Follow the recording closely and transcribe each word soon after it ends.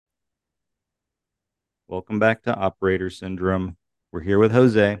Welcome back to Operator Syndrome. We're here with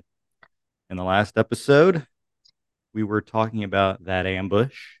Jose. In the last episode, we were talking about that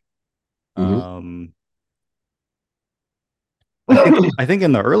ambush. Hmm. Um, I think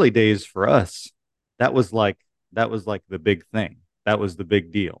in the early days for us, that was like that was like the big thing. That was the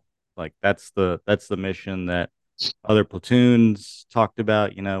big deal. Like that's the mission that other platoons talked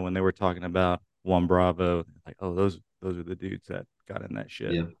about. When they were talking about One Bravo, like, oh, those are the dudes that got in that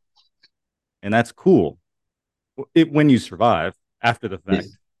shit, Yeah. and that's cool. When you survive after the fact,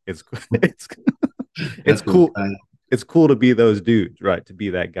 Yes. it's it's it's That's a cool. fact. It's cool to be those dudes, right? To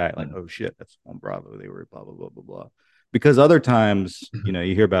be that guy, like, oh shit, that's one Bravo. They were blah blah blah blah blah. Because other times, you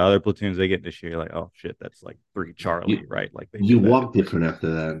hear about other platoons, they get into shit. You're like, oh shit, that's like three Charlie, You right? Like they you did that, walk different after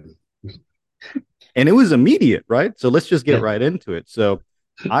that. and it was immediate, right? So let's just get Yeah. right into it. So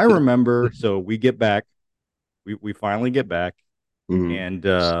I remember, so we get back, we finally get back, Hmm.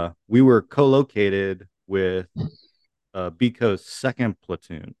 and we were co-located with Biko's second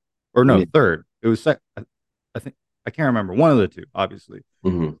platoon, or no, Yeah. third. It was I think I can't remember, one of the two, obviously.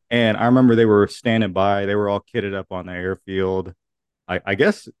 Hmm. And I remember they were standing by. They were all kitted up on the airfield. I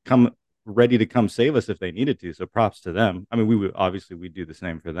guess come ready to come save us if they needed to. So props to them. I mean, we would obviously we do the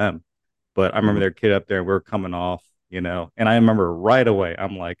same for them. But I remember Hmm. their kid up there. And we are coming off. And I remember right away.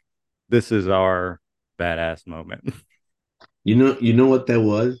 I'm like, this is our badass moment. You know what that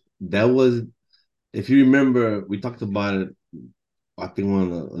was? That was, if you remember, we talked about it. I think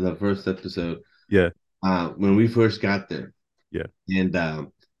one of the first episode. Yeah, When we first got there, yeah,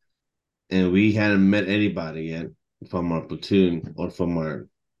 and we hadn't met anybody yet from our platoon or from our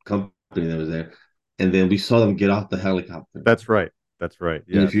company that was there, and then we saw them get off the helicopter. that's right. That's right.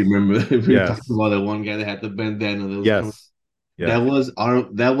 And if you Yes, remember, if we talked yes, about that one guy that had the bandana that was coming, yes, yes.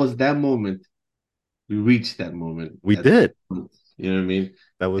 that was that moment. We reached that moment We at did. you know what I mean?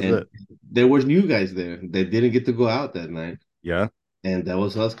 That was And it. there was new guys there that didn't get to go out that night. Yeah. And that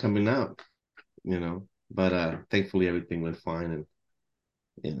was us coming out. But thankfully everything went fine,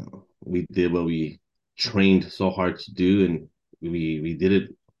 and we did what we trained so hard to do, and we did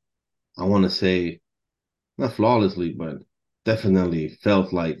it. I want to say not flawlessly, but definitely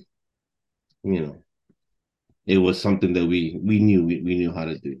felt like, you know, it was something that we knew how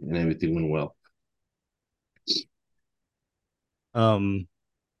to do, and everything went well. Um,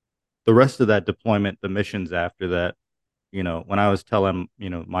 the rest of that deployment, the missions after that, when I was telling,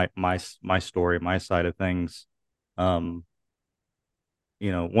 my story, my side of things, um,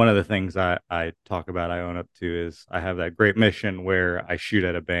 one of the things I talk about, I own up to is I have that great mission where I shoot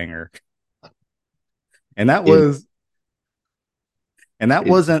at a banger. And that It, was and that it,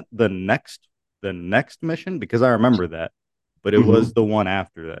 wasn't the next mission because I remember that, but it was mhm. the one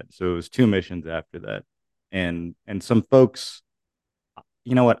after that. So it was two missions after that. And some folks,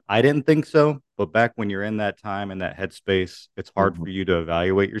 you know what, I didn't think so, but back when you're in that time in that headspace, it's hard for Mhm. you to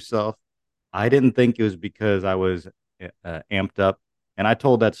evaluate yourself. I didn't think it was because I was amped up. And I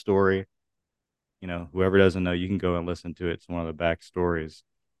told that story. Whoever doesn't know, you can go and listen to it. It's one of the backstories.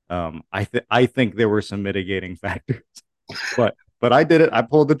 I think there were some mitigating factors, but I did it. I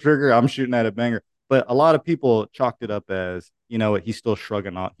pulled the trigger. I'm shooting at a banger. But a lot of people chalked it up as, what, he's still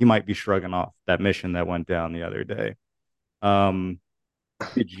shrugging off. He might be shrugging off that mission that went down the other day. Um,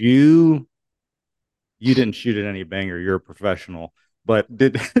 did you didn't shoot at any banger. You're a professional. But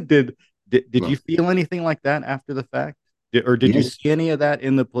did did No. you feel anything like that after the fact? Or did you Yes, see any of that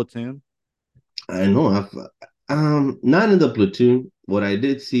in the platoon? I know. I've not in the platoon. What I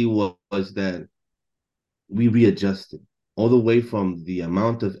did see was that we readjusted all the way from the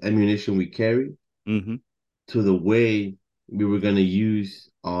amount of ammunition we carried Mm-hmm. to the way we were going to use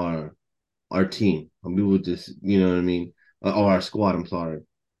our team. And we would just, you know what I mean, or our squad. I'm sorry.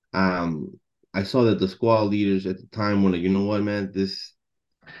 Um, I saw that the squad leaders at the time were like, you know what, man, this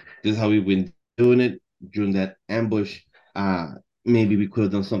is how we've been doing it during that ambush. Uh, Maybe we could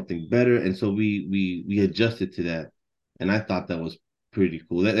have done something better, and so we adjusted to that, and I thought that was pretty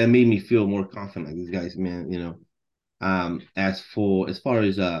cool. That made me feel more confident. Like these guys, man, as far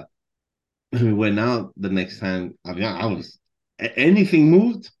as we went out the next time, I mean, I was anything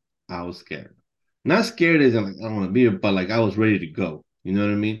moved, I was scared. Not scared as in like I don't want to be here, but like I was ready to go. You know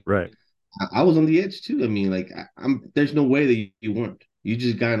what I mean? Right. I was on the edge too. I mean, like I'm. There's no way that you weren't. You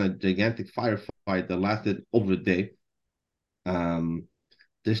just got in a gigantic firefight that lasted over a day. Um,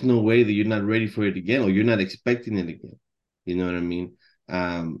 there's no way that you're not ready for it again, or you're not expecting it again. You know what I mean?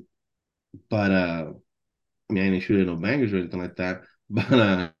 Um, but I mean, I didn't shoot at no bangers or anything like that.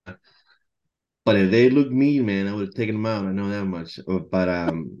 But if they looked mean, man, I would have taken them out. I know that much.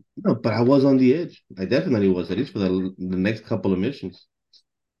 But no, but I was on the edge. I definitely was, at least for the next couple of missions.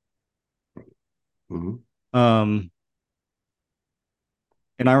 Hmm. Um,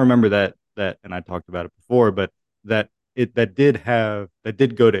 and I remember and I talked about it before, but that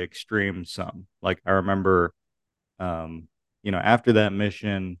did go to extreme some. Like I remember, um, after that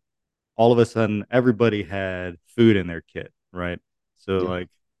mission, all of a sudden everybody had food in their kit, right? So Yeah. like,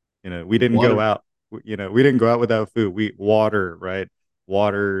 we didn't go Water. out, we didn't go out without food. We water, right?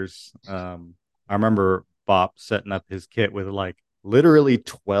 Waters. I remember Bop setting up his kit with like literally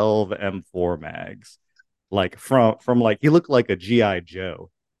 12 M4 mags, like from like he looked like a GI Joe,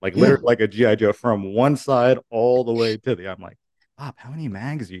 like Yeah. literally like a GI Joe from one side all the way to the. I'm like, Bop, how many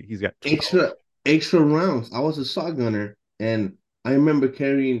mags? He's got 12. Extra rounds. I was a shotgunner, and I remember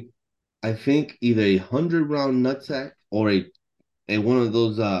carrying, I think, either a 100 round nutsack or a one of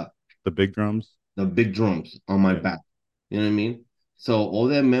those The big drums. the big drums on my Yeah. back. You know what I mean? So all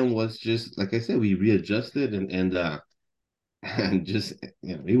that meant was just like I said, we readjusted and and just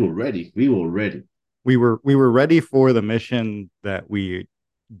we were ready. We were ready. We were ready for the mission that we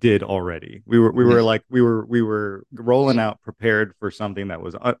did already. We were Yes. like we were rolling out prepared for something that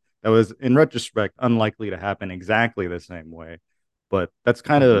was in retrospect unlikely to happen exactly the same way. But Mhm. that's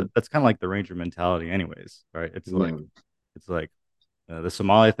kind of like the Ranger mentality anyways, right? Yeah. It's like the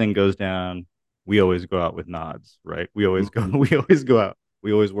Somali thing goes down, we always go out with nods, right? We always go Mhm. we always go out.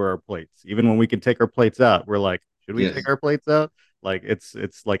 We always wear our plates. Even when we can take our plates out, we're like, should we take Yes. our plates out? Like it's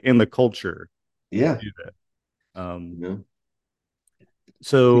like in the culture to Yeah. do that. You know.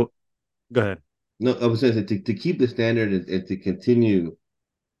 So go ahead. No, I was saying to keep the standard and to continue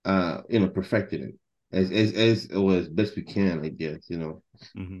perfecting it as best we can, I guess,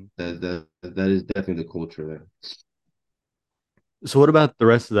 Hmm. that is definitely the culture there. So what about the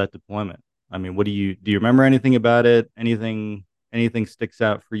rest of that deployment? I mean, what do you remember anything about it? Anything sticks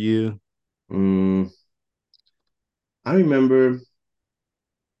out for you? Mm, I remember.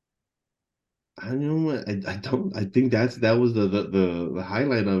 I don't know what I don't. I think that was the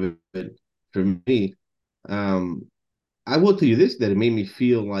highlight of it for me. Um, I will tell you this that it made me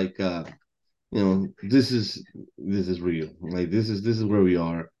feel like this is real. Like this is where we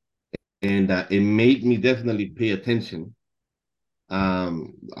are, and it made me definitely pay attention.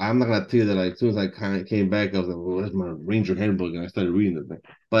 I'm not gonna tell you that like as soon as I kind of came back, I was like, "Well, where's my Ranger handbook?" And I started reading the thing.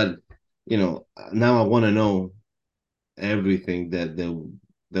 But now I want to know everything that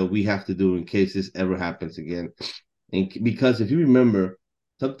we have to do in case this ever happens again. And because if you remember,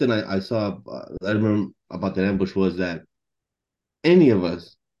 something I saw, I remember about the ambush was that any of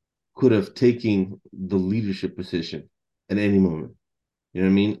us could have taken the leadership position at any moment. You know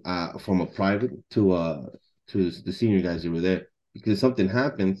what I mean? From a private to the senior guys that were there. Because something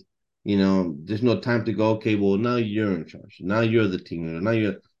happens, there's no time to go, okay, well now you're in charge. Now you're the team leader. Now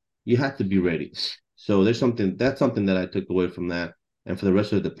you have to be ready. So that's something that I took away from that. And for the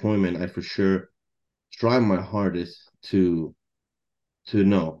rest of the deployment, I for sure try my hardest to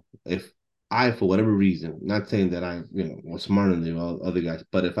know if I, for whatever reason, not saying that I, was smarter than the other guys,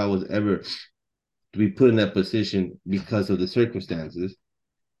 but if I was ever to be put in that position because of the circumstances,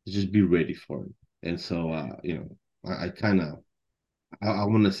 to just be ready for it. And so, I kind of, I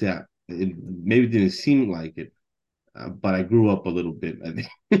want to say, it maybe didn't seem like it, but I grew up a little bit. I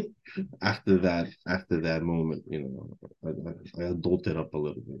think after that moment, I adulted up a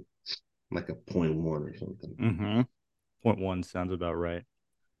little bit, like a point one or something. Mm-hmm. Point one sounds about right.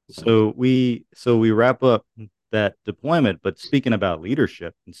 Yeah. So we wrap up that deployment, but speaking about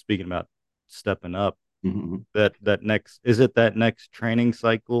leadership and speaking about stepping up, Mm-hmm. that next training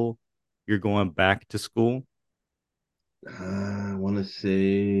cycle you're going back to school, I want to say,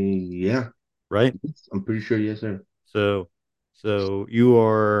 yeah, right? I'm pretty sure, yes, sir. So so you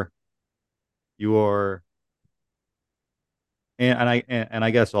are and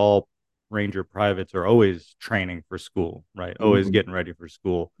I guess all Ranger privates are always training for school, right? Always Mm-hmm. getting ready for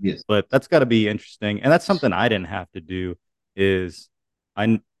school. Yes. But that's got to be interesting, and that's something I didn't have to do. Is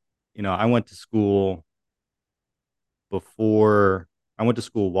I, I went to school before I went to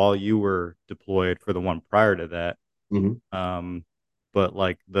school while you were deployed for the one prior to that. Mm-hmm. Um, but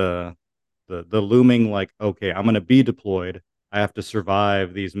like the looming like, okay, I'm gonna be deployed. I have to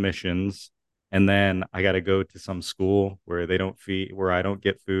survive these missions, and then I got to go to some school where they don't feed, where I don't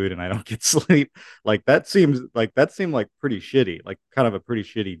get food and I don't get sleep. That seemed like pretty shitty, like kind of a pretty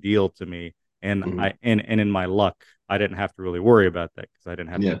shitty deal to me. And Mm-hmm. and in my luck, I didn't have to really worry about that because I didn't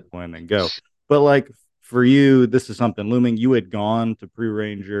have to Yeah. deploy and then go. But like for you, this is something looming. You had gone to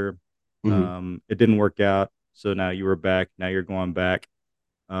pre-ranger. Mm-hmm. It didn't work out. So now you were back. Now you're going back.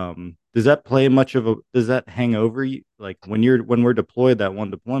 Does that play much of a, does that hang over you? Like when we're deployed, that one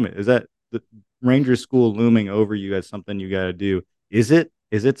deployment, is that the Ranger school looming over you as something you got to do? Is it?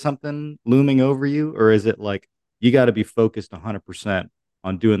 is it something looming over you, or is it like you got to be focused 100%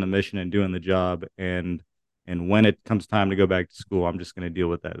 on doing the mission and doing the job, and when it comes time to go back to school, I'm just going to deal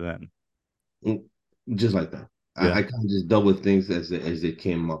with that then. Mm, just like that. Yeah. I kind of just dealt with things as they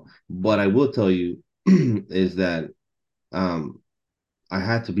came up. But I will tell you is that um, I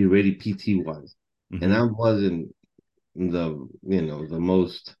had to be ready PT wise, and Hmm. I wasn't the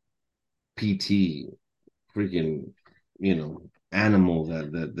most PT freaking animal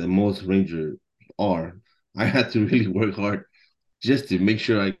that most rangers are. I had to really work hard just to make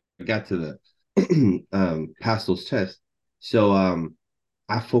sure I got to the pass those tests. So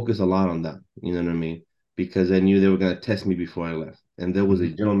I focused a lot on that. You know what I mean? Because I knew they were gonna test me before I left. And there was a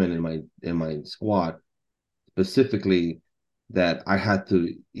Hmm. gentleman in my squad specifically that I had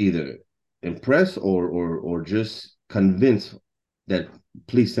to either impress or just convince that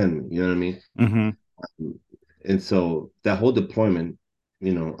please send me. You know what I mean? Hmm. And so that whole deployment,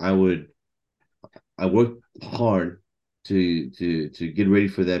 I worked hard to get ready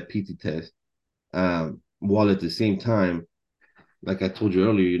for that PT test, while at the same time, like I told you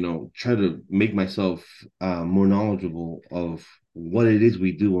earlier, try to make myself more knowledgeable of what it is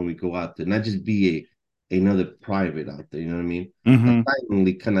we do when we go out there, not just be another private out there. You know what I mean? Like Hmm. I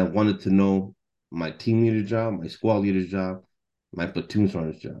only kind of wanted to know my team leader job, my squad leader's job, my platoon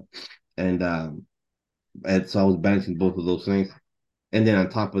sergeant's job, and so I was balancing both of those things, and then on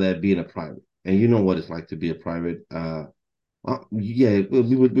top of that, being a private, and you know what it's like to be a private. Yeah, when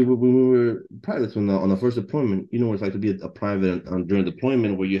we were privates on the first deployment. You know what it's like to be a private during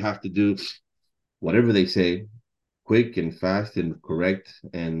deployment, where you have to do whatever they say, quick and fast and correct,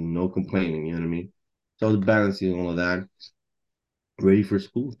 and no complaining. You know what I mean? So I was balancing all of that, ready for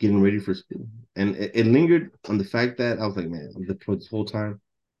school, getting ready for school, and it lingered on the fact that I was like, man, I'm deployed this whole time,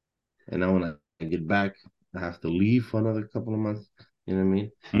 and now when I get back, I have to leave for another couple of months. You know what I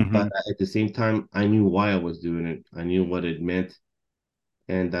mean? But Hmm. at the same time, I knew why I was doing it. I knew what it meant,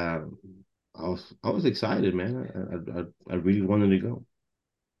 and I was excited, man. I really wanted to go.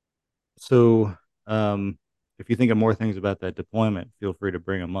 So, if you think of more things about that deployment, feel free to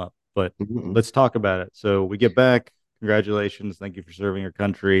bring them up. But Mm-hmm. let's talk about it. So we get back. Congratulations. Thank you for serving your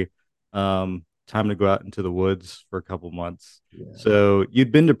country. Time to go out into the woods for a couple months. Yeah. So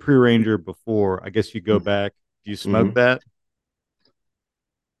you'd been to pre-ranger before. I guess you go back. Do you smoke Mm-hmm. that?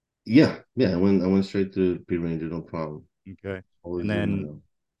 Yeah, yeah. I went straight to P Ranger, no problem. Okay. And Always did my then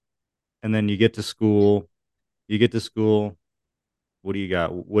and then you get to school. You get to school. What do you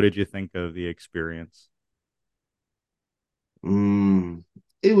got? What did you think of the experience?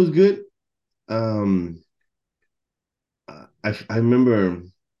 It was good. Um, I remember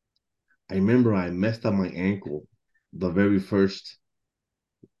I messed up my ankle the very first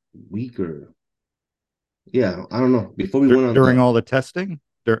week or yeah, I don't know. Before we went on During all the testing?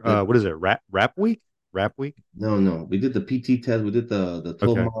 the What is it? Rap week? Rap week? no, no, we did the PT test, we did the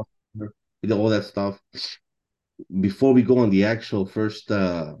 12 Okay. mile, we did all that stuff before we go on the actual first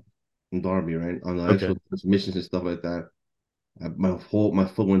Darby, right? On the Okay. actual first missions and stuff like that. My foot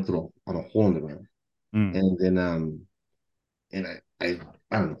went through on a hole in the ground, Mm, and then and I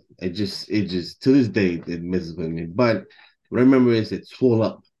don't know. It just to this day it messes with me. But what I remember is it swelled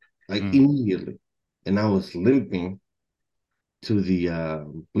up like mm, immediately, and I was limping to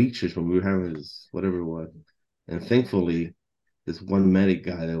the bleachers when we were having this whatever it was, and thankfully this one medic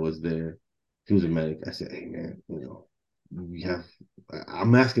guy that was there, he was a medic. I said, hey man, we have.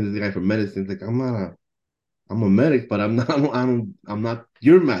 I'm asking this guy for medicine. Like I'm a medic, but I'm not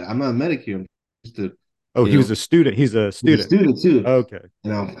your medic. I'm not a medic here. I'm just a, oh, you he know, was a student. He's a he's a student. student too. Okay.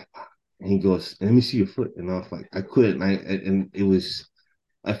 And I was like, and he goes, let me see your foot. And I was like, I couldn't. And it was,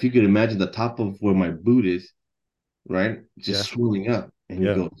 if you could imagine the top of where my boot is, right, Yeah. just swelling up. And he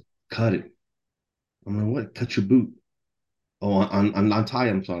Yeah. goes, cut it. I'm like, what? Cut your boot. Oh, untie.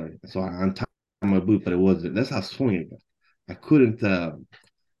 I'm sorry. So I untied my boot, but it wasn't. That's how swelling it got. I couldn't.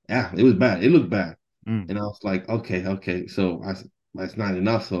 Yeah, it was bad. It looked bad. Mm, And I was like, okay, okay. So that's not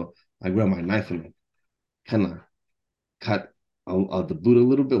enough. So I grabbed my knife and kind of cut the boot a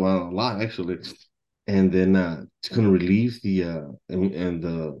little bit, well, a lot actually. And then to kind of relieve and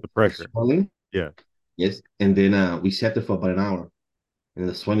the the pressure. swelling. Yeah. Yes. And then we sat there for about an hour, and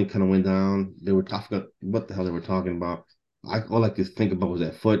the swelling kind of went down. They were talking about what the hell they were talking about. All I could think about was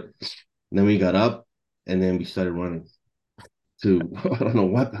that foot. And then we got up, and then we started running to I don't know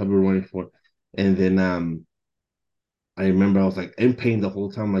what the hell we were running for. And then I remember I was like in pain the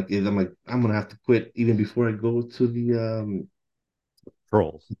whole time. I'm gonna have to quit even before I go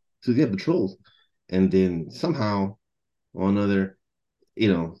Trolls. to the patrols. And then somehow or another,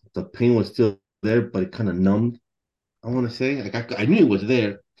 the pain was still there, but it kind of numbed. I want to say like I knew it was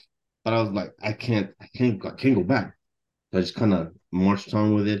there, but I was like, I can't go back. So I just kind of marched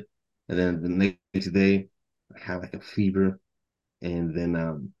on with it, and then the next day, I had like a fever, and then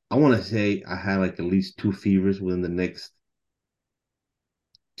I want to say I had like at least two fevers within the next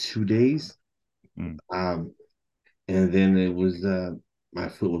 2 days. Mm, Um, and then it was my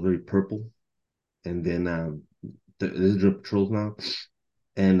foot was very purple, and then this is drip patrols now,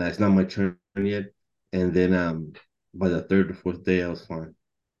 and it's not my turn yet. And then by the third or fourth day, I was fine.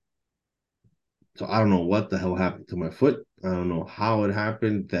 So I don't know what the hell happened to my foot. I don't know how it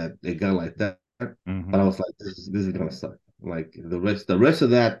happened that it got like that. But I hmm was like, this is gonna suck. Like the rest of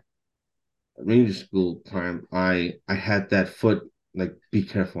that ranger school time, I had that foot like be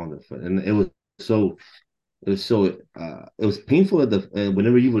careful on the foot, and so it was painful at the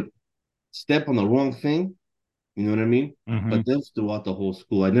whenever you would step on the wrong thing. You know what I mean? hmm But that's throughout the whole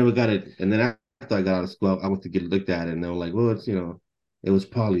school. I never got it, and then after I got out of school, I went to get looked at, and they were like, well, it's it was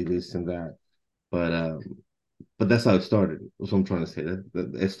probably this and that. But that's how it started. That's what I'm trying to say.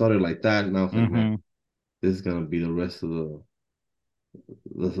 It started like that, and I was like, man, hmm this is gonna be the rest of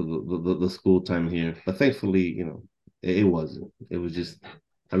the school time here. But thankfully, it wasn't. It was just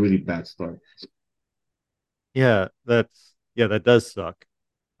a really bad start. Yeah, that does suck.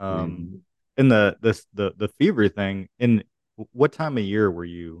 Um, Mhm. and the fever thing. In what time of year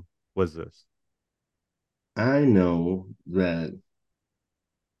was this? I know that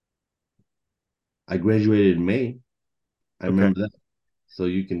I graduated in May. I Okay, remember that. So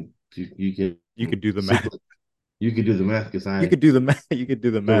you you can could do the sit, math. you can do the math because You I could do the math. You could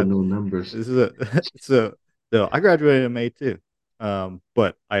do the don't math. know numbers. This is a so so I graduated in May too.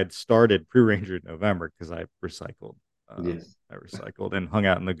 But I had started pre-ranger in November because I recycled. Yes. I recycled and hung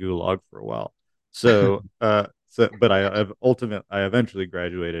out in the gulag for a while. But I eventually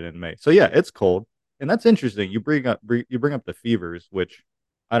graduated in May. So yeah, it's cold, and that's interesting. You bring up the fevers, which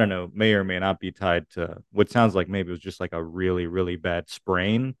I don't know may or may not be tied to what sounds like maybe it was just like a really really bad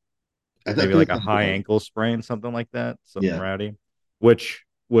sprain, I maybe think like a that's what high it was. ankle sprain, something like that, something Yeah. rowdy, which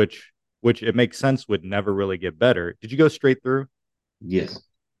which which it makes sense would never really get better. Did you go straight through? Yes.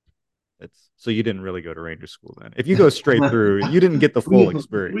 It's so you didn't really go to ranger school then. If you go straight through, you didn't get the full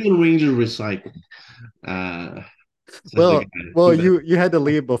experience. Green Ranger recycle. Uh, says the Well, guy. you had to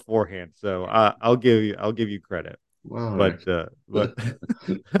leave beforehand, so I'll give you credit. All right. But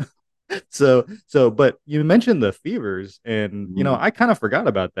but you mentioned the fevers, and Mhm. I kind of forgot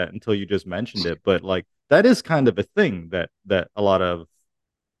about that until you just mentioned it. But like that is kind of a thing that a lot of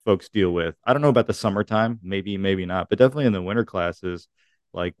folks deal with. I don't know about the summertime, maybe not, but definitely in the winter classes,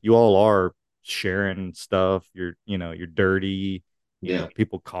 like you all are sharing stuff. You're dirty, Yeah.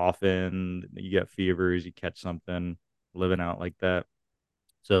 people coughing, you get fevers, you catch something, living out like that.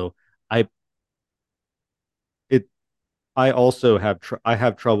 So I it I also I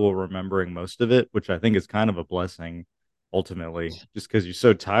have trouble remembering most of it, which I think is kind of a blessing ultimately, just because you're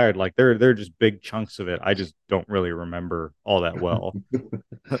so tired. Like they're just big chunks of it. I just don't really remember all that well.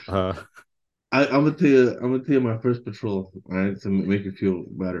 uh, I'm gonna tell you. I'm gonna tell you my first patrol. All right, to make you feel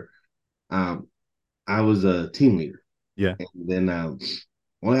better. Um, I was a team leader, yeah. and then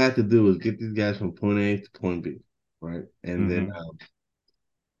all I had to do was get these guys from point A to point B, right? And then hmm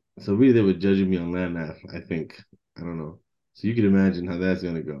so really they were judging me on land nav. I think I don't know. So you can imagine how that's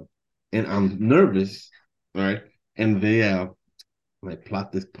gonna go. And I'm nervous, right? And they like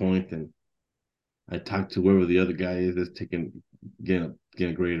plot this point, and I talk to whoever the other guy is that's taking getting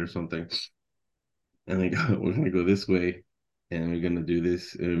a grade or something, and they go, we're gonna go this way, and we're gonna do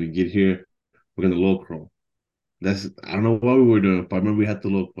this, and when we get here, we're gonna low crawl. That's I don't know what we were doing, but I remember we had to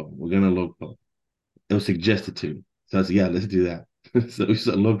low crawl. We're gonna low crawl. It was suggested to me, so I said, yeah, let's do that. So we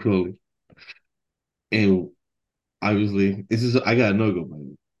started low crawling, and obviously this is I got a no go by the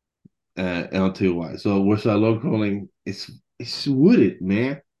way, and I'll tell you why. So we're started low crawling. It's wooded,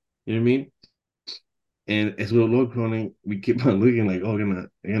 man. You know what I mean? And as we're low crawling, we keep on looking like, oh, we're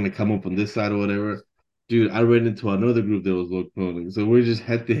gonna come up on this side or whatever. Dude, I ran into another group that was low crawling, so we're just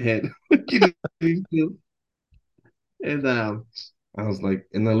head to head. And I was like,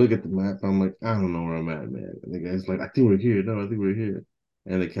 and I look at the map, I'm like, I don't know where I'm at, man. And the guy's like, I think we're here. No, I think we're here.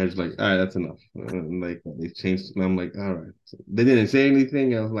 And the cat's like, all right, that's enough. And like they changed, and I'm like, all right. So they didn't say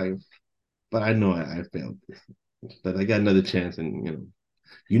anything. I was like, but I know I failed this. But I got another chance, and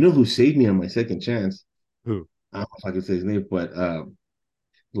you know who saved me on my second chance? Who? I don't know if I can say his name, but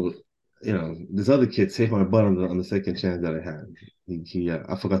well, this other kid saved my butt on the second chance that I had.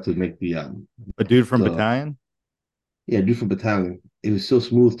 I forgot to make A dude from the battalion? yeah, dude from battalion. It was so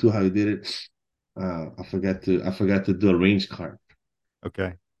smooth too how he did it. I forgot to do a range card.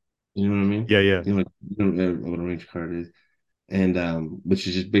 Okay. You know what I mean? Yeah, yeah. You know what a range card is. And which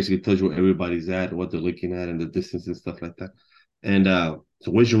is just basically tells you where everybody's at, what they're looking at, and the distance and stuff like that. And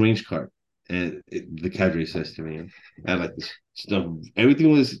so where's your range card? And the cadre says to me, and like this stuff,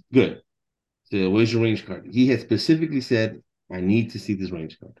 everything was good. So where's your range card? He had specifically said, I need to see this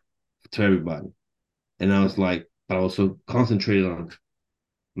range card to everybody. And I was like, but I was so concentrated on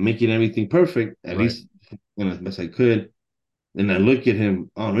making everything perfect, at Right. least as best I could. And I look at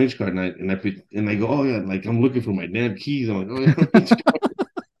him on range card, and I go, oh yeah, like I'm looking for my damn keys. I'm like, oh yeah, range card.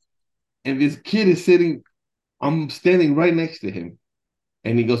 And this kid is sitting. I'm standing right next to him,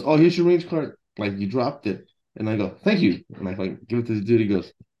 and he goes, "Oh, here's your range card. Like you dropped it." And I go, "Thank you." And I like give it to the dude. He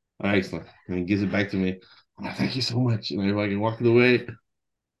goes, "All right, excellent." And he gives it back to me. I'm like, "Thank you so much." And I fucking walked away.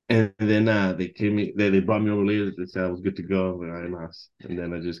 And then they brought me over later. They said I was good to go. And I nice. And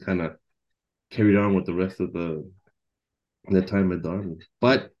then I just kind of carried on with the rest of the time at the army.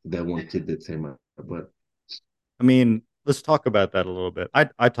 But that one kid did say my butt. I mean, let's talk about that a little bit.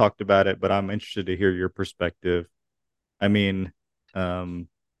 I talked about it, but I'm interested to hear your perspective. I mean, um,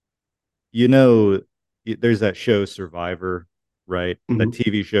 you know, there's that show Survivor, right? That Mm-hmm.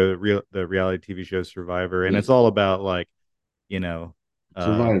 TV show, the reality TV show Survivor, and it's Yes, all about like, you know, uh,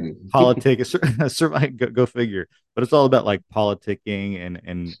 surviving. politics, survive, go figure. But it's all about like politicking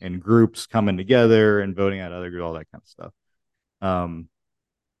and groups coming together and voting out other groups, all that kind of stuff. Um,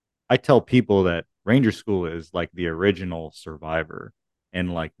 I tell people that Ranger School is like the original Survivor,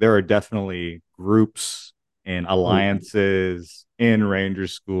 and like there are definitely groups and Oh, alliances in Ranger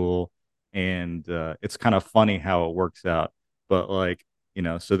School, and it's kind of funny how it works out. But like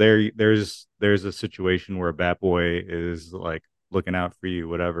so there's a situation where a Bat Boy is like looking out for you,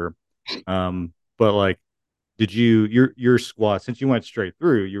 whatever. But like did your squad, since you went straight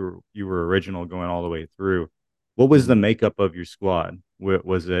through, you were original going all the way through. What was the mhm. makeup of your squad?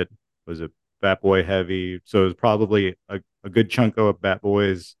 Was it Bat Boy heavy? So it was probably a good chunk of Bat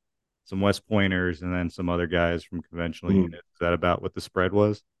Boys, some West Pointers, and then some other guys from conventional Mhm. units. Is that about what the spread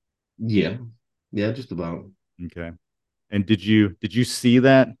was? Yeah, yeah, just about. Okay. And did you see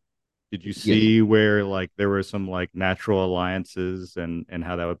that? Did you Yes, see where like there were some like natural alliances and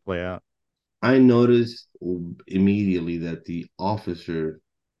how that would play out? I noticed immediately that the officers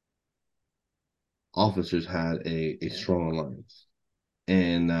had a strong alliance,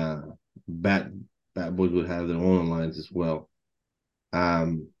 and bat bat boys would have their own alliance as well.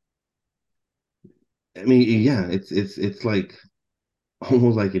 Um, I mean, yeah, it's like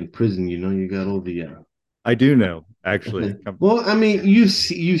almost like in prison, you got all the I do know, actually. Come, well, I mean, you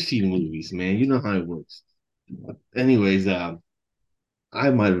see movies, man. You know how it works. Anyways, I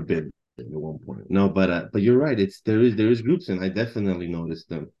might have been at one point. No, but you're right. There is groups, and I definitely noticed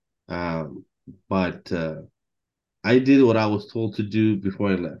them. Um, but I did what I was told to do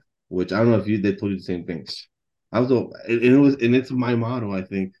before I left, which I don't know if they told you the same thing. I was, and it's my motto. I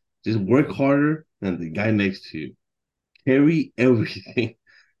think just work harder than the guy next to you. Carry everything,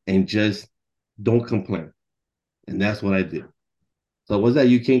 and just don't complain. And that's what I did. So what's that?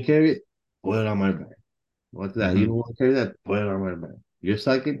 You can't carry it? Put it on my back. What's that? You mhm. don't want to carry that? Put it on my back. You're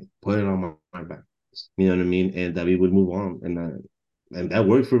sucking? Put it on my back. You know what I mean? And that we would move on, and that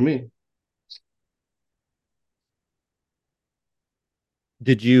worked for me.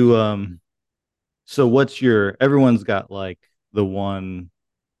 Did you so what's your everyone's got like the one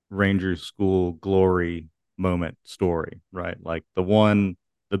Ranger School glory moment story, right? Like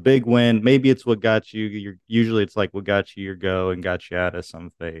the big win. Maybe it's what got you. Usually it's like what got you your go and got you out of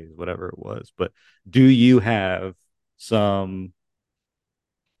some phase, whatever it was. But do you have some?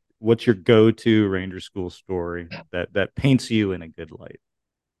 What's your go-to Ranger School story that paints you in a good light?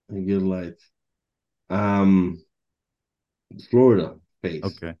 A good life. Um, Florida base.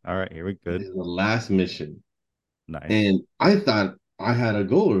 Okay, all right, here we good. This is the last mission, Nice. and I thought I had a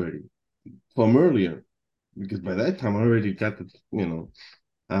goal already from earlier because by that time I already got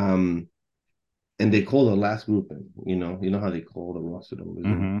um, and they called the last group in. You know how they call the roster numbers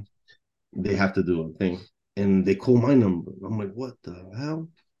in. Mm-hmm. They have to do a thing, and they call my number. I'm like, what the hell?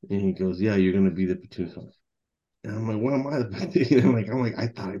 And he goes, yeah, you're gonna be the platoon sergeant. And I'm like, what am I the platoon? I'm like, I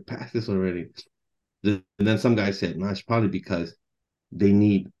thought I passed this already. And then some guy said, no, it's probably because they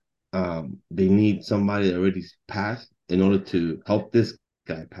need they need somebody that already passed in order to help this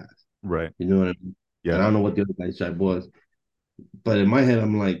guy pass. Right. You know what I mean? And Yeah. I don't know what the other guy's job was, but in my head,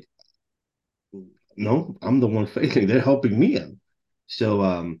 I'm like, no, I'm the one failing. They're helping me out.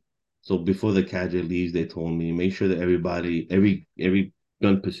 So so before the cadre leaves, they told me make sure that every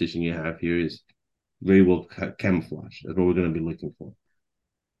gun position you have here is very well camouflaged. That's what we're gonna be looking for.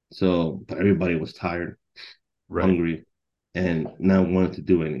 So, but everybody was tired, Right. hungry. and not wanting to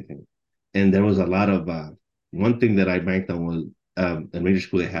do anything. And there was a lot of one thing that I banked on was in Ranger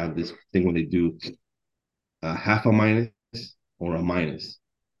School they have this thing when they do half a minus or a minus,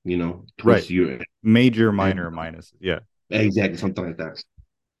 Right. towards your Major, and minor, minuses. Yeah. exactly something like that.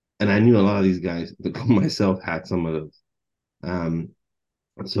 And I knew a lot of these guys, myself, had some of those. Um,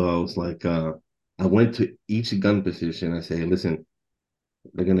 so I was like, I went to each gun position. I say, hey, listen,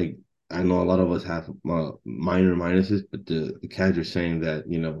 they're gonna. I know a lot of us have minor minuses, but the cadre are saying that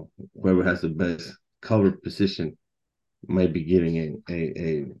whoever has the best cover position might be getting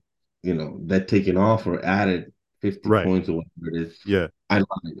a that taken off or added 50 Right. points or whatever it is. Yeah. I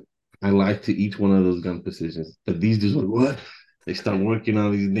lied. I lied to each one of those gun positions. But these dudes were like, what? They start working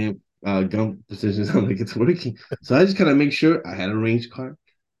on these damn gun positions. I'm like, it's working. So I just kind of make sure I had a range card.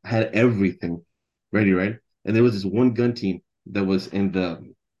 I had everything ready, right? And there was this one gun team that was in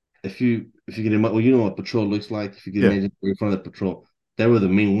the if you can imagine, well, you know what patrol looks like. If you can Yeah. imagine in front of the patrol, they were the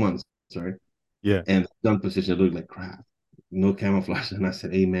main ones, right? Yeah. And the gun position looked like crap. No camouflage. And I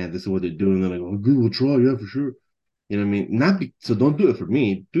said, hey man, this is what they're doing. And they're like, oh, good, we'll try, yeah, for sure. You know what I mean? So don't do it for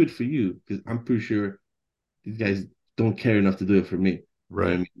me, do it for you. Because I'm pretty sure these guys don't care enough to do it for me. You know what I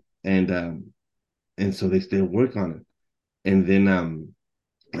Right. mean? And so they still work on it. And then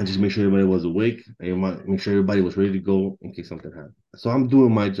I just make sure everybody was awake. I make sure everybody was ready to go in case something happened. So I'm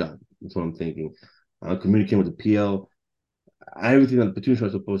doing my job. That's what I'm thinking. Communicating with the PL, everything that the platoon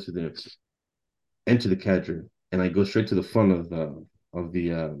is supposed to do. Enter the cadre, and I go straight to the front of the of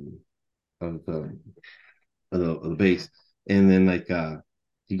the of the base, and then like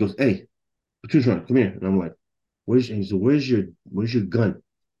he goes, "Hey, platoon, come here," and I'm like, "Where's?" And he said, "Where's your gun?"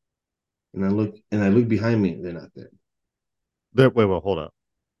 And I look behind me, and they're not there. Wait, hold up.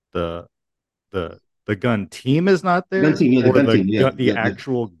 The the the gun team is not Gun there, team, yeah, the or gun team, yeah, the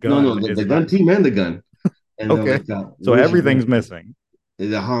actual no, no, gun the is not. gun team and the gun, and they're Okay. like, So "Where's your gun?" everything's missing.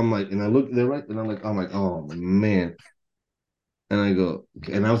 And how I'm like, and I look, they're right, and I'm like, oh man, and I go,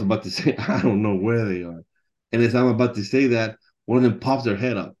 and I was about to say, I don't know where they are, and as I'm about to say that, one of them pops their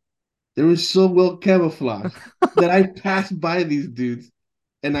head up. They were so well camouflaged that I passed by these dudes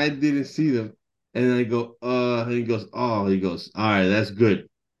and I didn't see them. And then I go, and he goes, oh, he goes, all right, that's good.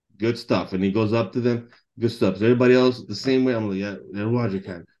 Good stuff. And he goes up to them, good stuff. So everybody else the same way. I'm like, yeah, Roger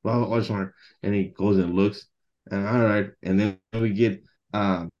can. Well, Roger. And he goes and looks, and all right. And then we get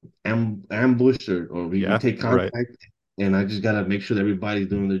ambushed or we Yeah. take Right. contact. And I just gotta make sure that everybody's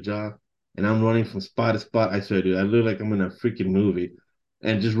doing their job. And I'm running from spot to spot. I swear, dude, I look like I'm in a freaking movie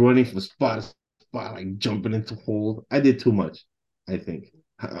and just running from spot to spot, like jumping into holes. I did too much, I think.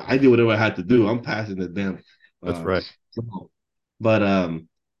 I did whatever I had to do. I'm passing the damn. That's Uh, right. but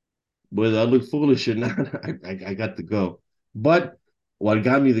whether I look foolish or not, I got to go. But what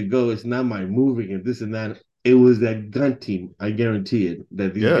got me to go is not my moving and this and that. It was that gun team. I guarantee it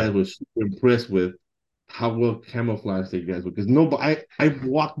that these Yeah. guys were super impressed with how well camouflaged they guys were. Because nobody, I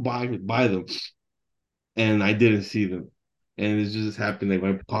walked by them and I didn't see them. And it just happened like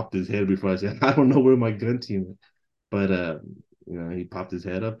I popped his head before I said, I don't know where my gun team is. But he popped his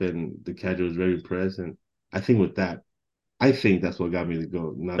head up and the catcher was very impressed. And I think with that, I think that's what got me to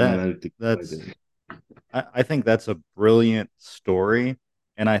go. Not That anything like that's that. I think that's a brilliant story,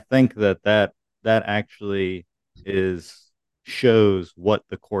 and I think that actually is shows what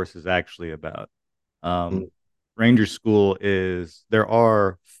the course is actually about. Mm, Um, Ranger School is there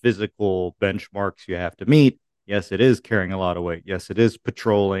are physical benchmarks you have to meet. Yes, it is carrying a lot of weight. Yes, it is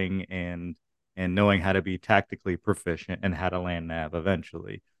patrolling and knowing how to be tactically proficient and how to land nav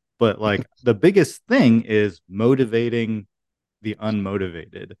eventually. But like the biggest thing is motivating the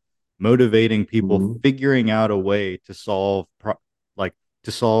unmotivated, motivating people, mm, figuring out a way to like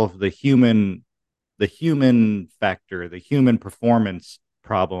to solve the human factor, the human performance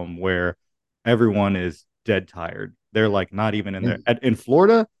problem where everyone is dead tired. They're like not even in yeah, there. In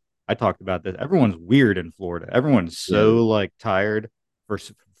Florida, I talked about this. Everyone's weird in Florida. Everyone's yeah. so like tired for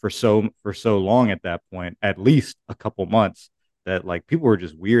for so long at that point, at least a couple months that like people were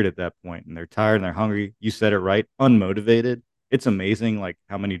just weird at that point and they're tired and they're hungry. You said it right, unmotivated. It's amazing like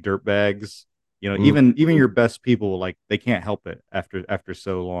how many dirt bags, Mm, even mm. your best people like they can't help it after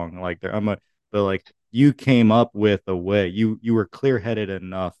so long. Like but like you came up with a way. You were clear headed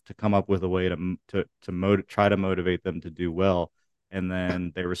enough to come up with a way try to motivate them to do well, and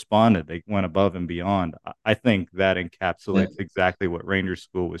then they responded. They went above and beyond. I think that Yeah. encapsulates exactly what Ranger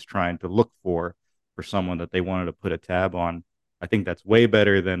School was trying to look for someone that they wanted to put a tab on. I think that's way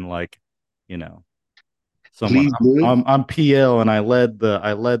better than like, you know, someone Please do it. I'm PL and I led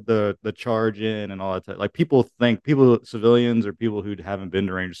the charge in and all that. Like people civilians or people who haven't been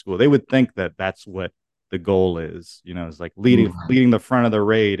to Ranger School, they would think that that's what the goal is. You know, it's like Mhm. leading the front of the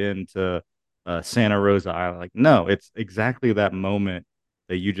raid into Santa Rosa Island. Like, no, it's exactly that moment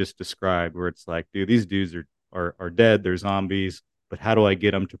that you just described, where it's like, dude, these dudes are dead. They're zombies, but how do I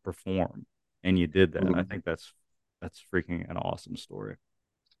get them to perform? And you did that. I Mhm. think that's freaking an awesome story.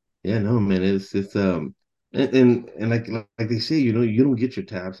 Yeah, no, man, it's and like they say, you don't get your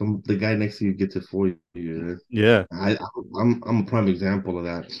tab. The guy next to you gets it for you. Yeah, I'm a prime example of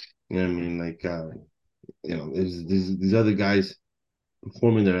that. You know what I mean? Like there's these other guys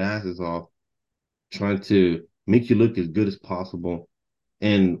performing their asses off, trying to make you look as good as possible.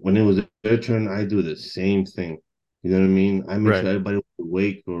 And when it was their turn, I do the same thing. You know what I mean? I make right. sure everybody was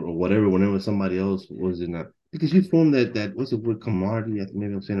awake or whatever whenever somebody else was in that. Because you form that what's the word, camaraderie? I think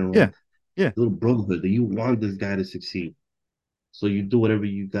maybe I'm saying it Yeah, wrong. yeah, Little brotherhood that you want this guy to succeed. So you do whatever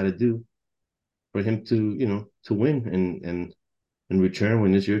you got to do for him to, to win. And in return,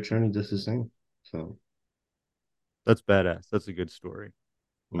 when it's your turn, he does the same. So, that's badass. That's a good story.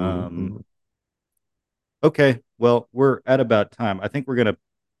 Um, mhm. okay, well, we're at about time. I think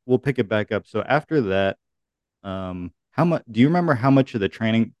we'll pick it back up. So after that, how much do you remember how much of the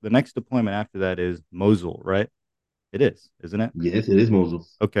training, the next deployment after that is Mosul, right? It is, isn't it? Yes, it is Mosul.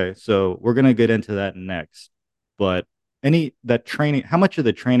 Okay, so we're gonna get into that next. But any that training, how much of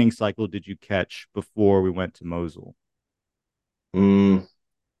the training cycle did you catch before we went to Mosul? Mm,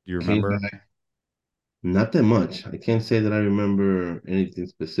 Do you came remember? back. Not that much. I can't say that I remember anything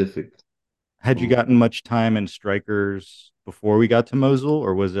specific. Had you Um, gotten much time in Strikers before we got to Mosul,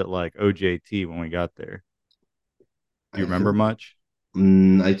 or was it like OJT when we got there? Do you I remember feel much?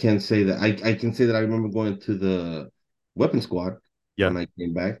 I can't say that. I can say that I remember going to the weapon squad Yeah. when I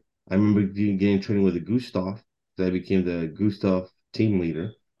came back. I remember getting training with the Gustav. So I became the Gustav team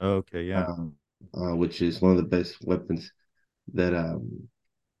leader, Okay, yeah. which is one of the best weapons that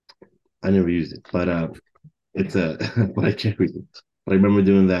I never used it, but it's a but I can't read it. But I remember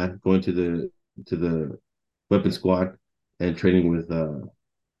doing that, going to the weapon squad and training with them,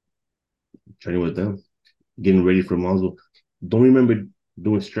 getting ready for Mosul. Don't remember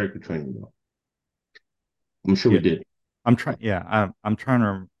doing striker training though. I'm sure we Yeah. did. I'm trying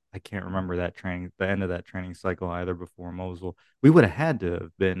to I can't remember that training, the end of that training cycle either before Mosul. We would have had to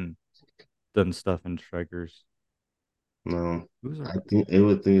have been done stuff in Strikers. No, Who's our I think it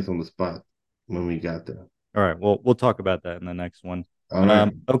was things on the spot when we got there. All right, well, we'll talk about that in the next one. All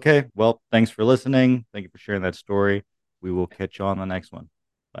right. Okay, well, thanks for listening. Thank you for sharing that story. We will catch you on the next one.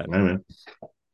 Bye. All right, man.